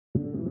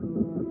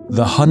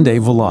The Hyundai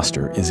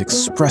Veloster is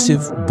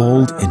expressive,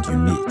 bold, and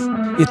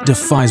unique. It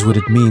defies what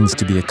it means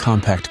to be a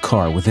compact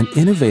car with an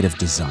innovative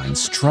design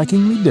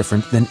strikingly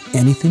different than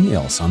anything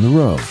else on the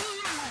road.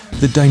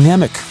 The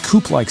dynamic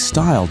coupe-like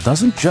style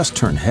doesn't just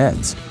turn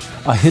heads.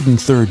 A hidden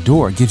third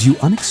door gives you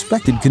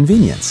unexpected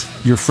convenience.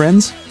 Your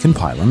friends can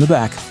pile in the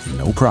back,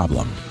 no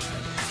problem.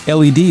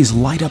 LEDs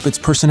light up its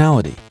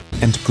personality,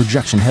 and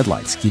projection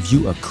headlights give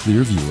you a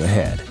clear view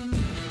ahead.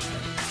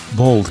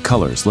 Bold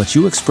colors let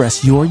you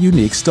express your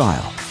unique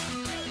style.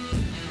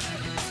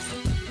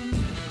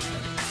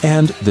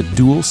 And the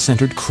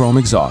dual-centered chrome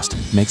exhaust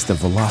makes the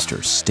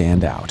Veloster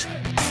stand out.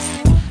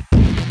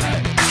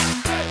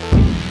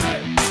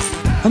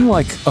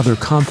 Unlike other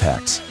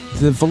compacts,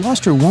 the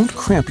Veloster won't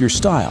cramp your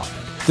style.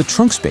 The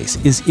trunk space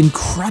is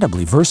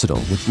incredibly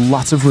versatile with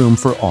lots of room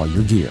for all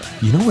your gear.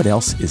 You know what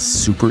else is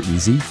super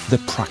easy? The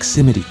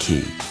proximity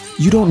key.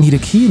 You don't need a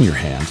key in your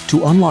hand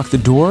to unlock the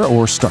door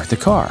or start the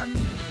car.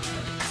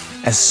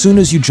 As soon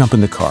as you jump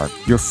in the car,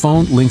 your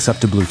phone links up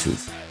to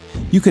Bluetooth.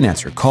 You can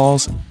answer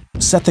calls,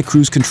 set the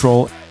cruise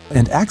control,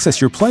 and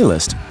access your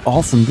playlist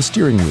all from the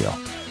steering wheel.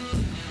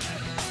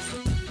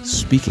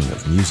 Speaking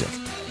of music,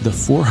 the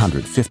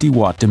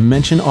 450-watt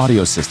Dimension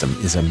audio system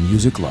is a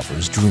music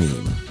lover's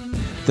dream.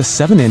 The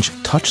 7-inch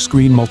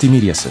touchscreen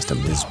multimedia system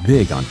is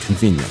big on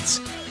convenience.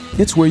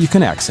 It's where you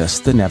can access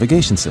the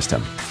navigation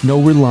system. No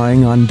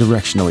relying on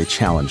directionally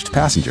challenged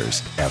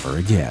passengers ever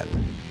again.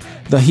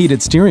 The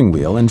heated steering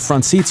wheel and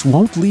front seats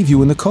won't leave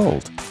you in the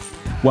cold,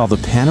 while the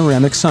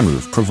panoramic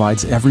sunroof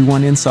provides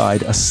everyone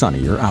inside a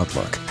sunnier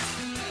outlook.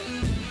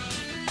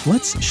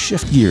 Let's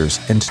shift gears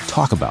and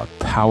talk about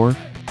power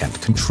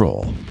and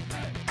control.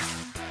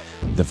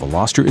 The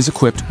Veloster is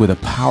equipped with a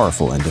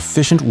powerful and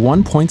efficient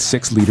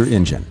 1.6-liter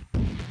engine.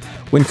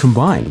 When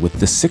combined with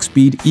the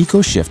 6-speed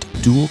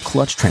EcoShift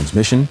dual-clutch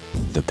transmission,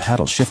 the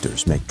paddle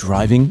shifters make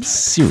driving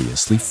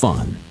seriously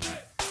fun.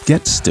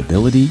 Get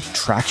stability,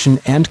 traction,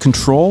 and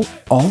control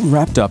all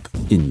wrapped up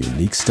in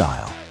unique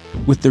style.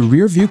 With the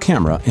rear-view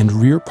camera and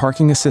rear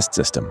parking assist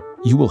system,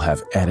 you will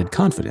have added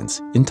confidence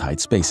in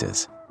tight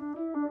spaces.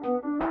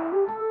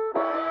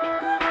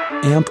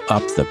 Amp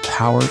up the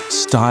power,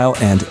 style,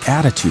 and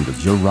attitude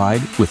of your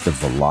ride with the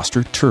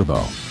Veloster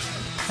Turbo.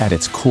 At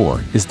its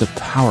core is the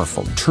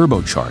powerful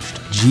turbocharged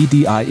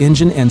GDI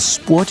engine and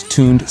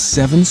sport-tuned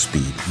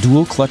 7-speed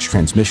dual-clutch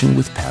transmission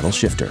with paddle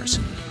shifters.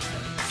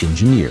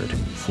 Engineered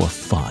for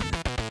fun.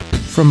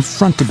 From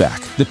front to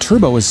back, the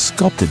Turbo is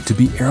sculpted to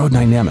be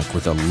aerodynamic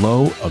with a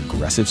low,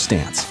 aggressive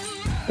stance.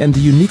 And the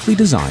uniquely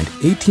designed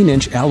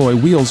 18-inch alloy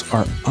wheels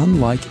are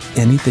unlike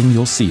anything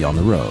you'll see on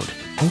the road.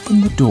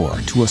 Open the door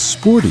to a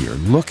sportier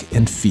look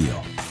and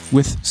feel,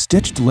 with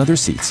stitched leather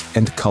seats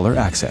and color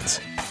accents,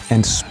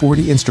 and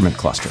sporty instrument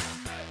cluster.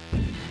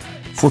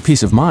 For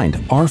peace of mind,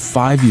 our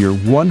 5-year,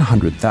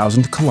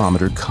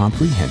 100,000-kilometer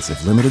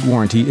comprehensive limited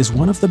warranty is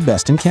one of the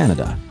best in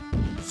Canada.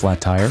 Flat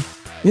tire?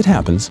 It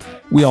happens.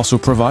 We also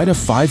provide a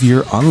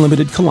 5-year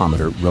unlimited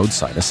kilometer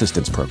roadside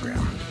assistance program.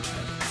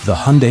 The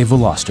Hyundai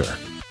Veloster.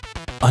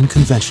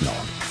 Unconventional,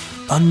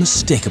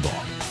 unmistakable,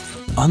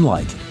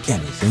 unlike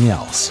anything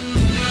else.